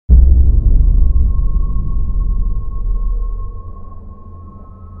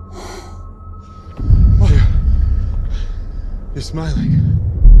You're smiling.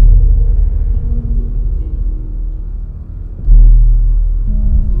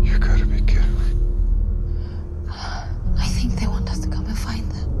 You gotta be kidding me. I think they want us to come and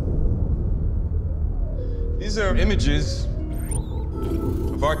find them. These are images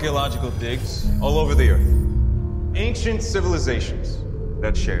of archaeological digs all over the earth. Ancient civilizations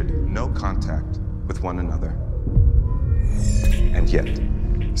that shared no contact with one another. And yet,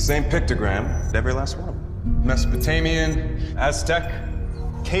 same pictogram, every last one of them. Mesopotamian, Aztec,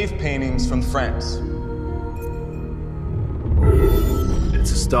 cave paintings from France.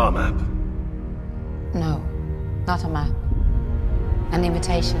 It's a star map. No, not a map. An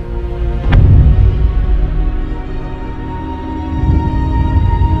invitation.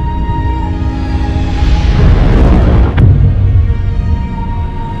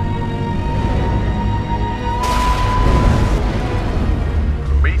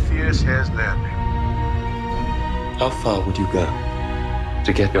 Prometheus has landed. How far would you go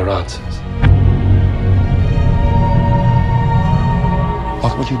to get your answers?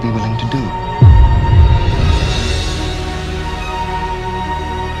 What would you be willing to do?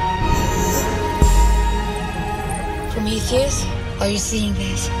 Prometheus, are you seeing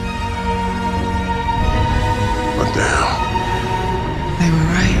this? What the hell? They were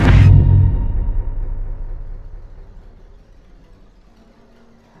right.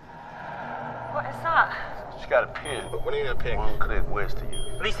 What is that? She got a pin, but when ain't a pin? One click west to you.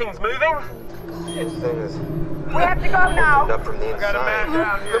 Are these things moving? This thing is We have to go now. up from the inside. Got a man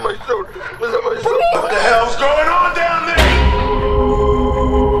down here. My shoulder. What's on my shoulder? What the hell's going on down there?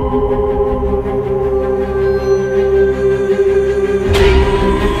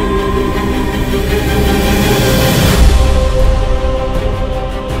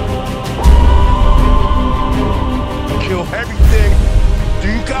 Kill everything.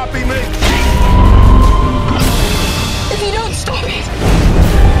 Do you copy me?